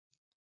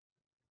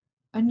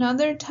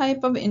Another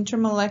type of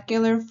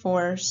intermolecular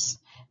force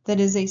that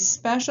is a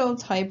special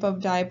type of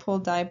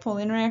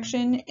dipole-dipole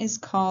interaction is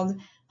called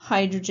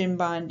hydrogen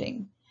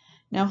bonding.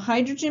 Now,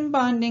 hydrogen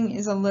bonding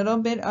is a little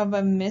bit of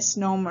a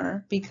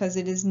misnomer because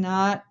it is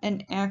not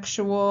an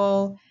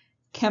actual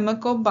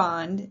chemical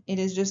bond. It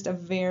is just a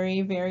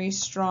very, very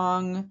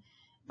strong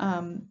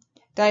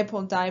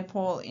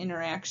dipole-dipole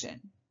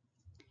interaction.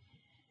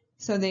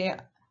 So they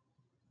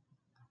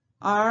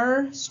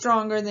are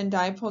stronger than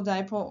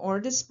dipole-dipole or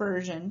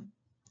dispersion.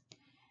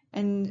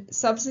 And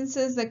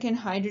substances that can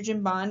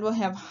hydrogen bond will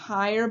have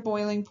higher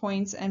boiling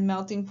points and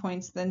melting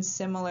points than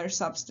similar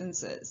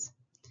substances.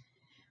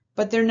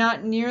 But they're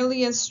not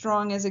nearly as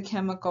strong as a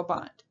chemical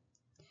bond.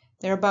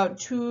 They're about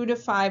 2 to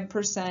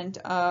 5%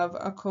 of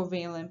a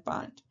covalent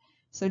bond.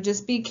 So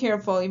just be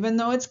careful. Even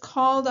though it's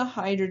called a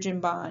hydrogen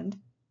bond,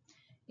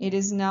 it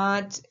is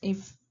not a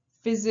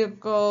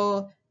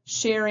physical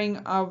sharing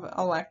of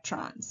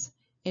electrons.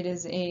 It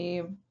is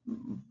a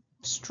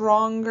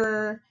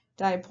stronger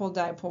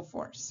dipole-dipole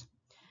force.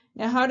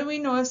 Now, how do we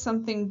know if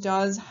something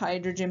does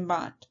hydrogen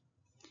bond?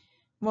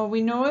 Well,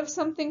 we know if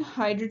something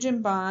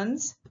hydrogen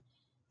bonds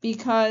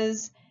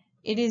because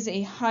it is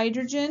a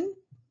hydrogen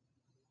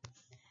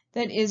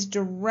that is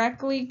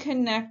directly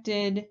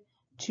connected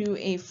to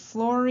a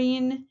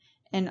fluorine,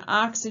 an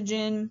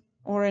oxygen,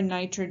 or a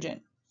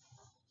nitrogen.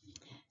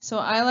 So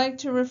I like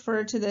to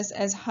refer to this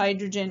as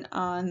hydrogen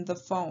on the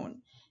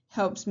phone.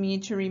 Helps me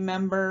to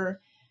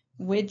remember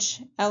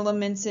which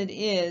elements it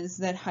is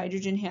that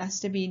hydrogen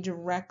has to be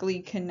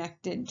directly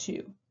connected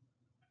to.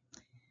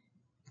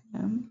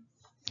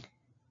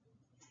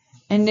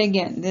 And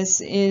again, this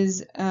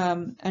is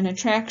an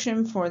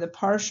attraction for the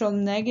partial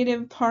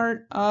negative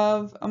part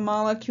of a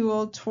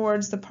molecule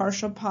towards the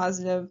partial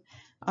positive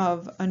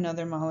of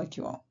another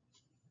molecule.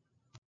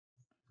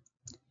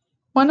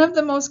 One of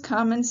the most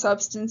common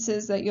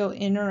substances that you'll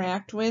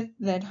interact with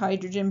that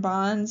hydrogen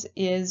bonds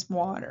is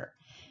water.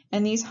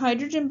 And these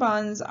hydrogen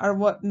bonds are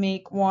what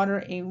make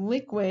water a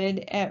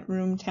liquid at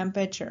room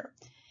temperature.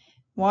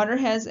 Water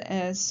has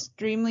an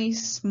extremely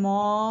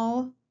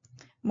small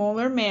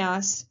molar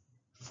mass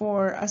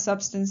for a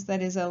substance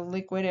that is a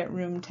liquid at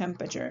room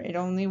temperature. It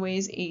only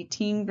weighs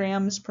 18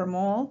 grams per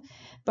mole,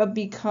 but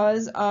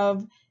because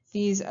of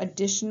these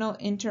additional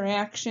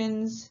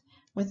interactions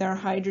with our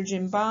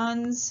hydrogen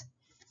bonds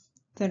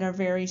that are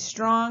very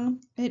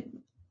strong, it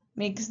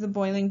makes the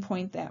boiling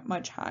point that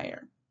much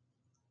higher.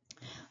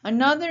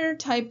 Another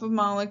type of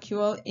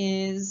molecule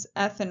is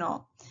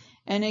ethanol.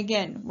 And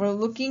again, we're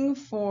looking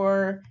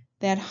for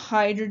that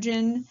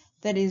hydrogen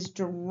that is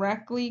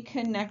directly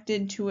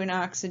connected to an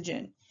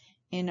oxygen.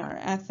 In our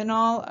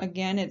ethanol,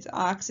 again, it's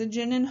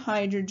oxygen and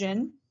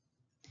hydrogen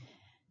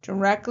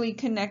directly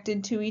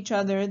connected to each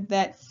other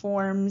that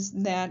forms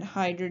that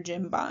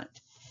hydrogen bond.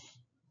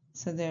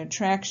 So the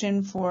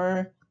attraction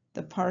for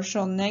the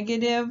partial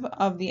negative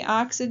of the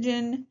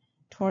oxygen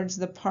towards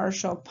the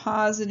partial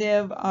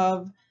positive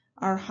of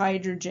our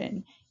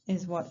hydrogen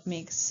is what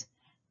makes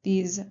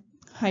these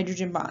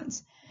hydrogen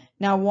bonds.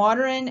 Now,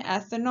 water and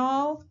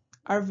ethanol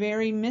are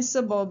very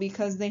miscible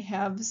because they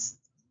have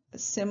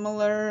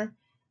similar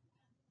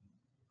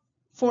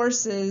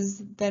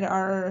forces that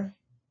are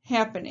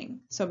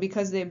happening. So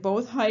because they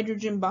both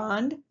hydrogen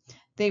bond,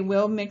 they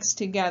will mix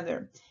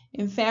together.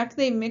 In fact,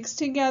 they mix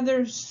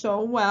together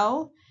so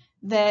well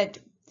that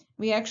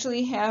we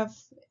actually have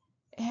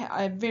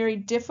a very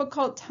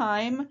difficult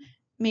time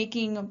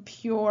making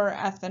pure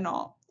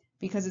ethanol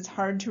because it's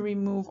hard to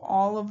remove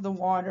all of the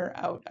water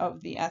out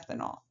of the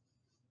ethanol.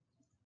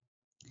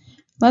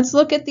 Let's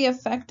look at the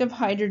effect of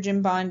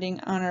hydrogen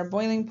bonding on our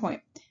boiling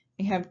point.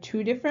 We have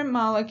two different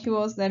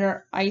molecules that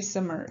are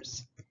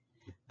isomers.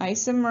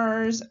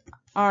 Isomers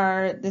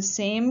are the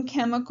same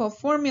chemical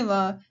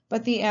formula,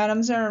 but the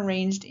atoms are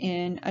arranged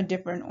in a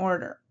different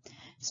order.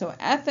 So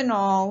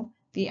ethanol,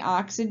 the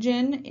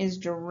oxygen is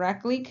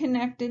directly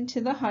connected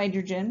to the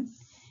hydrogen.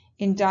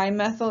 In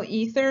dimethyl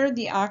ether,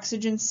 the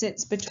oxygen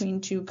sits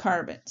between two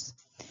carbons.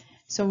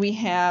 So we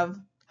have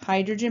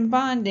hydrogen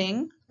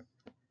bonding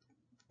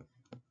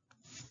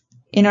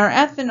in our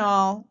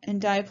ethanol and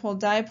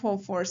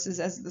dipole-dipole forces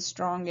as the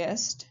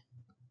strongest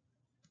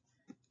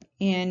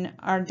in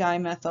our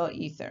dimethyl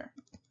ether.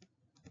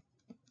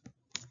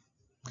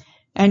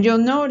 And you'll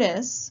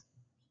notice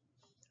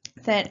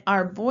that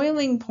our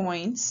boiling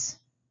points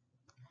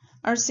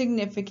are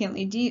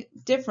significantly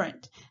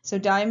different. So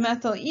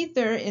dimethyl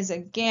ether is a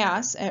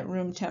gas at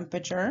room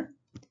temperature.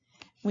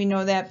 We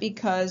know that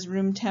because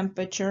room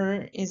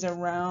temperature is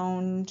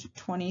around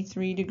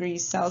 23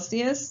 degrees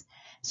Celsius.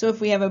 So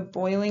if we have a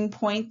boiling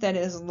point that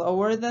is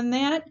lower than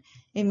that,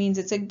 it means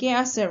it's a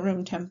gas at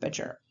room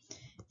temperature.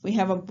 If we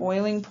have a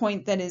boiling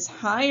point that is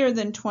higher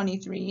than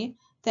 23,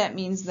 that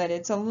means that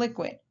it's a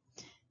liquid.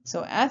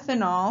 So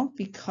ethanol,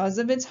 because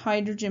of its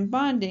hydrogen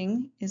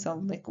bonding, is a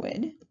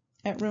liquid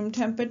at room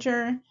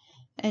temperature,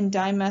 and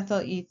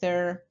dimethyl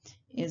ether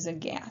is a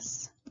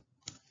gas.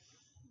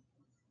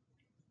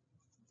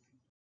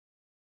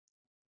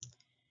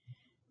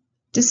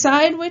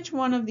 Decide which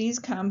one of these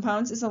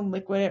compounds is a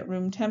liquid at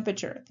room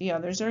temperature. The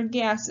others are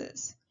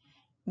gases.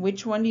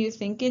 Which one do you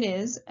think it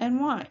is and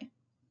why?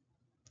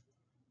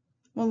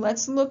 Well,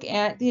 let's look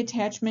at the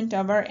attachment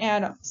of our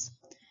atoms.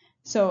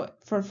 So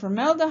for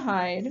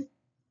formaldehyde,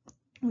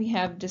 we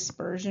have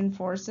dispersion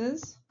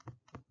forces.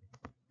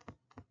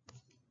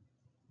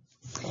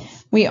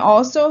 We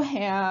also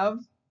have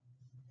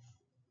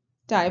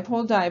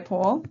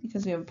dipole-dipole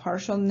because we have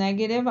partial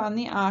negative on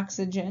the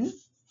oxygen.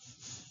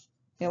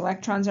 The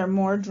electrons are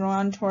more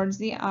drawn towards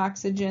the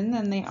oxygen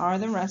than they are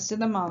the rest of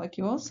the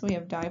molecules. So we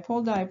have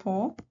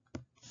dipole-dipole.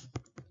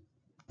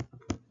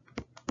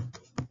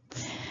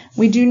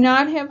 We do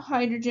not have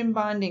hydrogen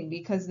bonding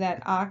because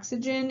that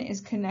oxygen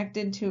is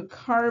connected to a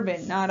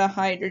carbon, not a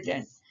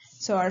hydrogen.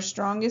 So our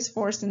strongest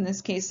force in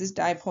this case is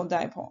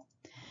dipole-dipole.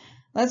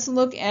 Let's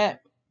look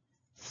at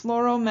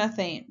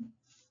fluoromethane.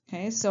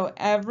 Okay, so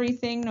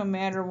everything, no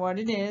matter what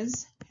it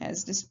is,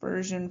 has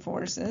dispersion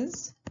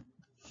forces.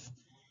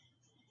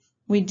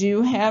 We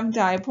do have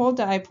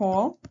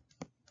dipole-dipole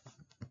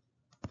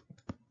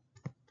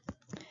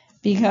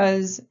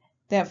because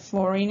that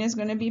fluorine is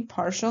going to be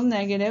partial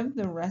negative.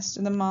 The rest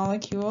of the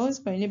molecule is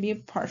going to be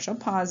partial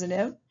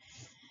positive.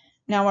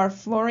 Now our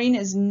fluorine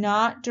is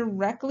not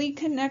directly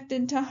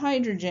connected to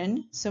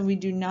hydrogen, so we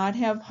do not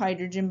have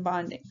hydrogen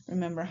bonding.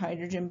 Remember,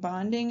 hydrogen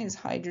bonding is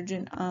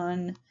hydrogen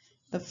on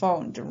the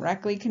phone,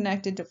 directly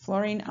connected to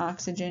fluorine,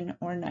 oxygen,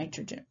 or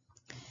nitrogen.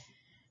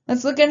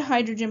 Let's look at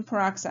hydrogen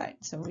peroxide.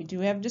 So we do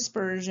have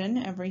dispersion.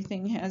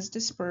 Everything has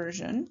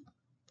dispersion.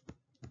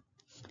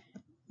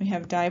 We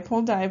have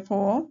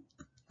dipole-dipole.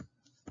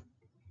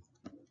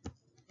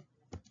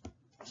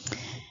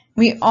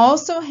 We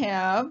also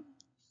have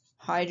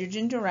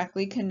hydrogen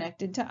directly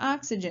connected to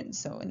oxygen.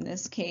 So in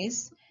this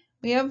case,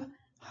 we have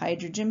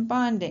hydrogen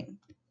bonding.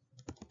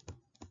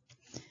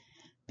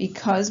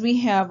 Because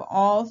we have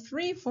all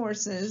three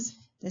forces,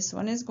 this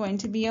one is going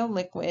to be a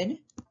liquid.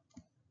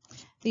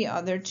 The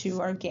other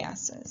two are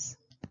gases.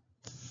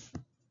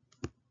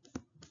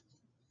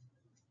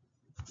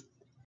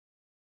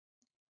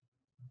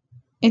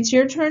 It's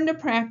your turn to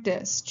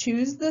practice.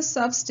 Choose the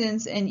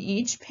substance in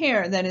each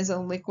pair that is a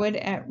liquid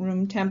at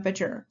room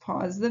temperature.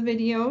 Pause the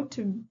video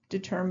to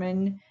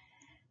determine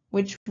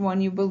which one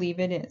you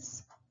believe it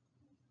is.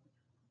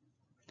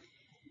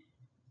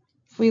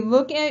 If we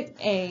look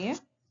at A,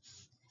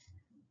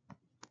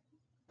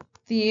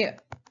 the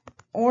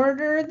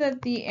order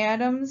that the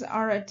atoms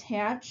are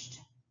attached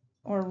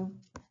or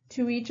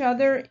to each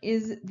other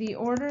is the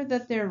order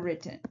that they're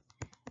written.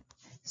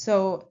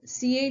 So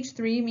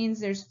CH3 means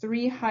there's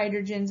 3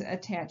 hydrogens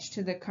attached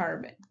to the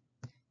carbon.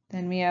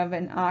 Then we have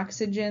an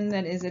oxygen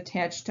that is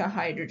attached to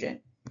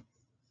hydrogen.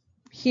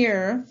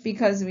 Here,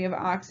 because we have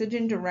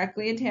oxygen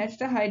directly attached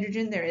to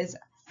hydrogen, there is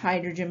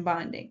hydrogen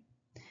bonding.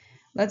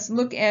 Let's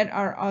look at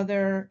our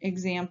other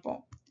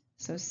example.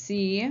 So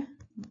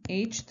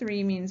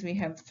CH3 means we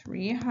have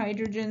 3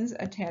 hydrogens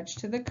attached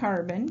to the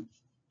carbon.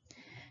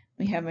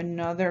 We have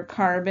another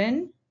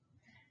carbon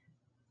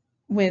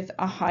with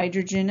a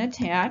hydrogen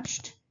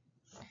attached,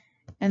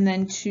 and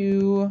then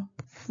 2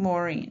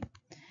 fluorine.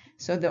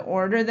 So the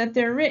order that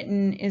they're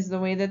written is the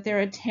way that they're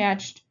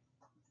attached.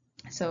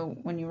 So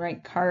when you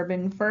write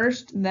carbon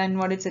first, then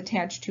what it's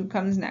attached to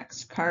comes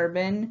next.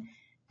 Carbon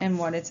and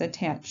what it's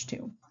attached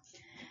to.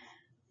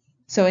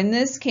 So in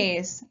this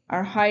case,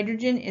 our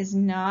hydrogen is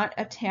not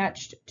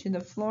attached to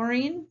the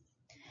fluorine,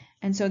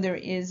 and so there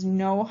is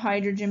no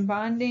hydrogen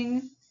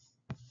bonding.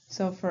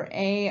 So for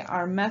A,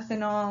 our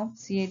methanol,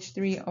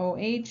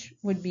 CH3OH,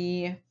 would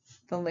be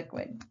the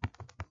liquid.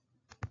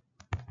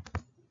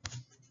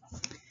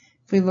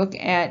 If we look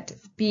at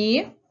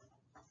B,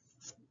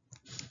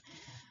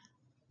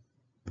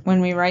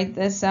 when we write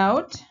this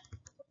out,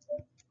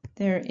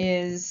 there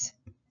is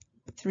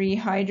 3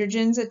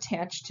 hydrogens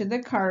attached to the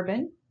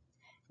carbon.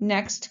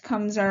 Next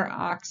comes our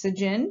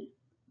oxygen.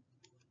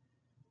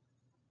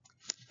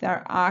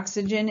 Our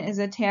oxygen is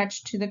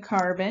attached to the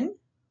carbon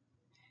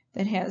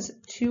that has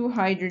 2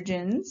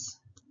 hydrogens.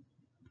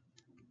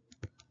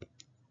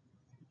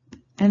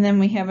 And then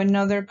we have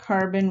another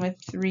carbon with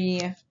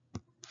 3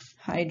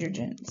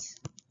 hydrogens.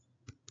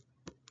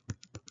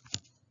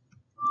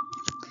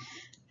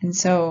 And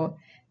so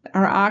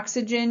our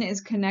oxygen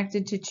is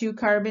connected to 2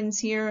 carbons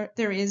here.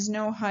 There is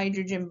no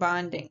hydrogen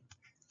bonding.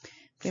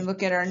 If we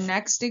look at our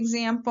next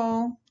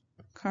example,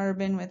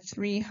 carbon with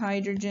 3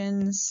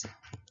 hydrogens,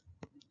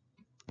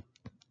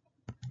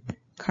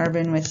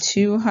 carbon with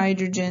 2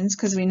 hydrogens,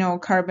 because we know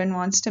carbon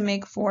wants to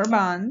make 4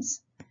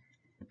 bonds,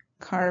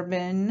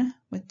 carbon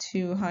with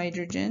 2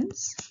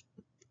 hydrogens,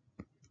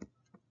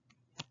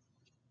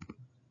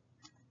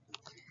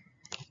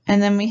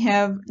 and then we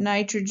have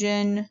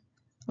nitrogen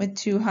with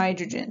 2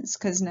 hydrogens,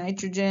 because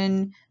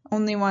nitrogen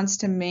only wants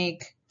to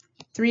make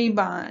 3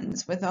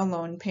 bonds with a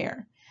lone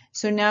pair.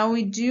 So now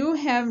we do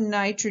have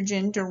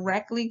nitrogen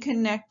directly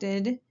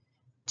connected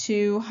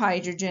to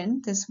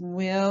hydrogen. This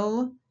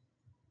will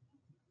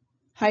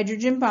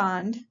hydrogen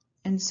bond,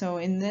 and so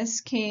in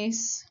this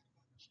case,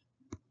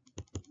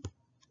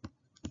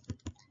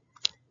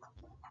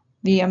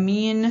 The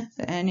amine,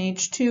 the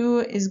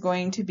NH2, is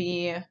going to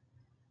be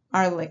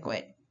our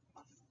liquid.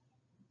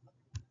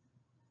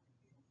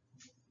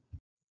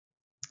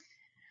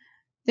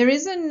 There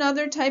is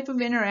another type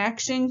of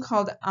interaction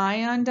called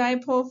ion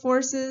dipole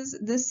forces.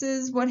 This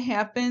is what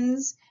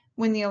happens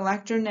when the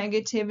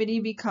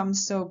electronegativity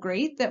becomes so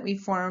great that we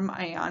form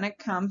ionic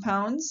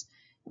compounds.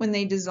 When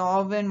they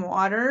dissolve in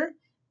water,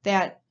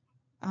 that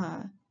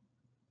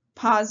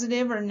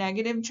positive or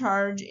negative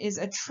charge is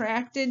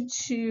attracted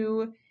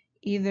to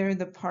either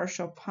the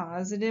partial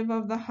positive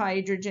of the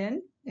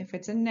hydrogen, if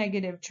it's a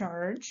negative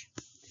charge,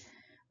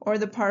 or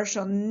the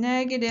partial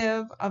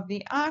negative of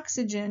the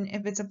oxygen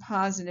if it's a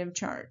positive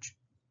charge.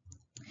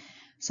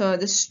 So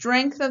the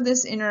strength of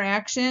this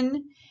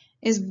interaction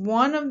is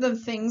one of the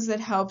things that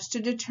helps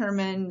to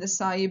determine the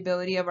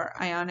solubility of our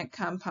ionic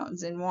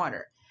compounds in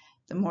water.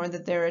 The more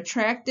that they're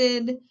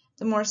attracted,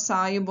 the more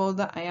soluble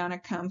the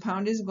ionic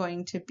compound is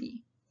going to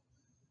be.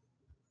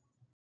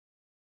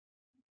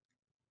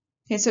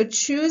 Okay, so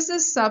choose the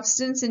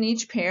substance in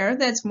each pair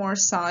that's more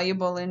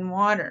soluble in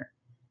water.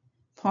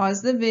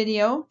 Pause the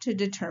video to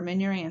determine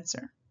your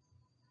answer.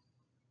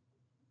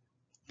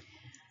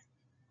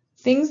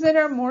 Things that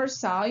are more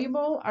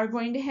soluble are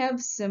going to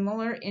have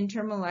similar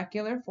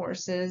intermolecular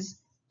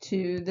forces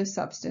to the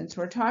substance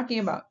we're talking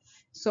about.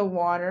 So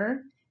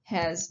water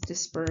has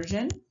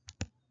dispersion.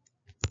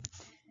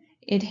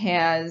 It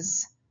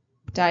has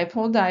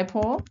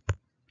dipole-dipole.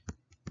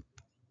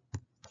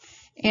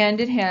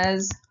 And it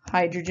has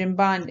hydrogen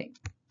bonding.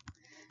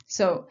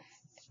 So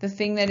the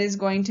thing that is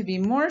going to be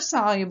more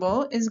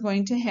soluble is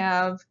going to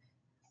have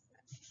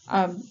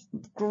a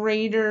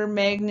greater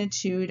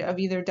magnitude of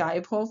either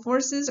dipole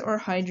forces or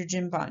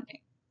hydrogen bonding.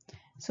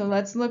 So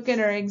let's look at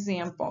our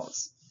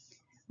examples.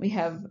 We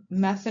have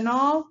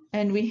methanol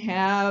and we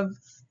have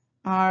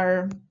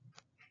our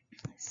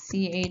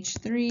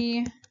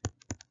CH3,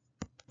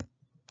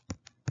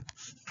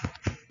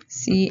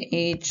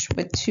 CH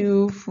with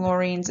 2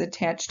 fluorines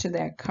attached to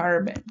that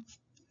carbon.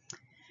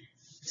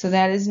 So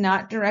that is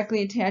not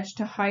directly attached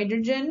to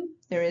hydrogen.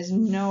 There is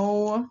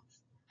no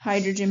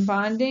hydrogen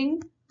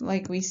bonding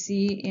like we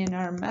see in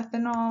our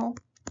methanol.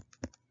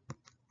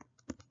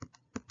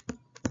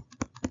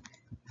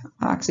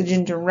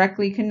 Oxygen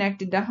directly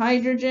connected to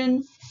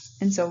hydrogen,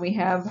 and so we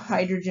have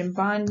hydrogen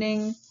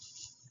bonding.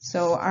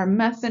 So our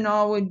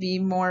methanol would be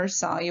more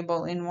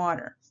soluble in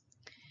water.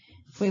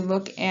 If we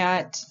look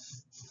at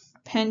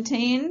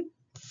pentane,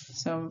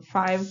 so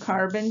 5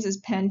 carbons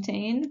is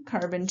pentane,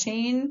 carbon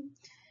chain.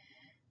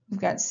 We've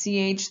got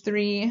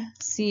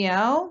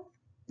CH3Cl.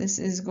 This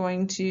is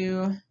going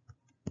to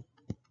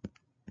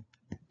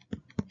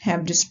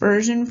have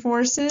dispersion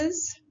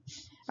forces.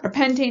 Our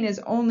pentane is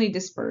only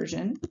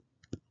dispersion.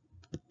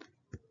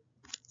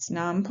 It's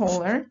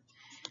nonpolar.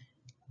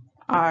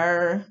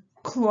 Our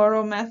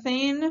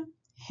chloromethane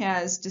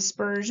has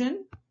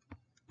dispersion.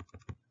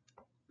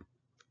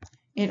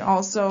 It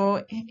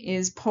also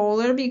is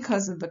polar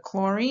because of the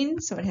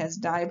chlorine, so it has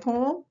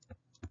dipole.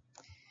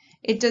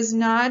 It does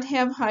not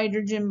have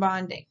hydrogen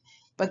bonding,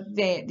 but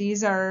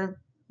these are,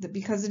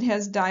 because it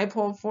has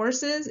dipole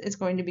forces, it's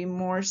going to be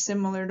more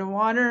similar to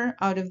water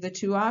out of the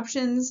 2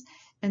 options,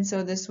 and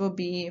so this will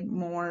be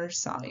more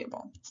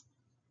soluble.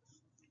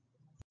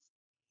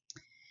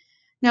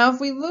 Now,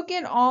 if we look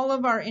at all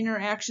of our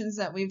interactions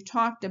that we've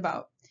talked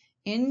about,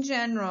 in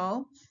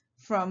general,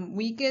 from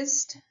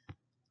weakest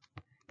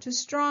to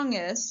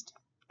strongest,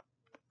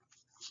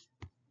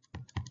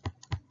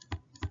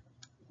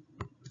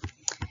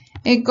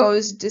 it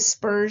goes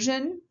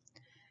dispersion,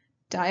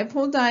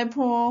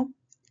 dipole-dipole,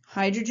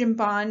 hydrogen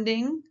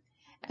bonding,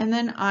 and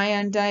then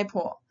ion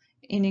dipole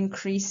in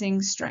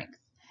increasing strength.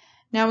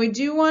 Now we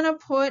do want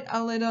to put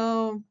a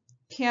little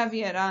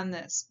caveat on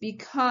this,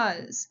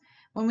 because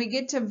when we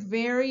get to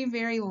very,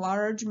 very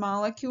large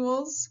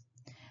molecules,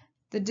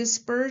 the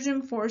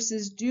dispersion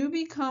forces do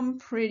become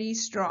pretty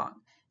strong.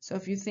 So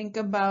if you think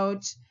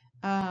about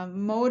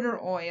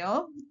motor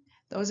oil,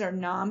 those are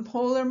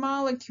nonpolar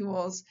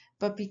molecules,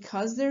 but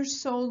because they're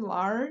so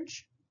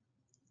large,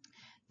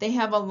 they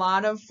have a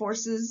lot of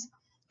forces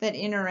that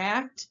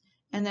interact,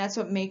 and that's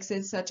what makes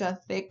it such a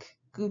thick,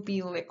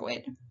 goopy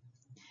liquid.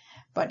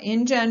 But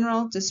in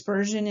general,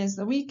 dispersion is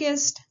the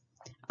weakest,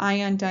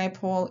 ion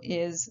dipole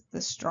is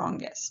the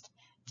strongest.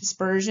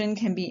 Dispersion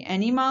can be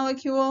any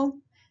molecule,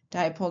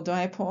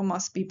 dipole-dipole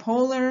must be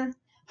polar,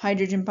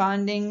 hydrogen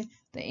bonding,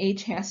 the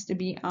H has to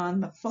be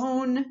on the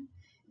phone,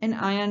 and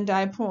ion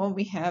dipole,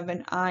 we have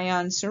an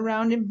ion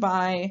surrounded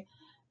by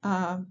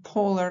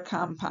polar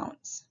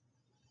compounds.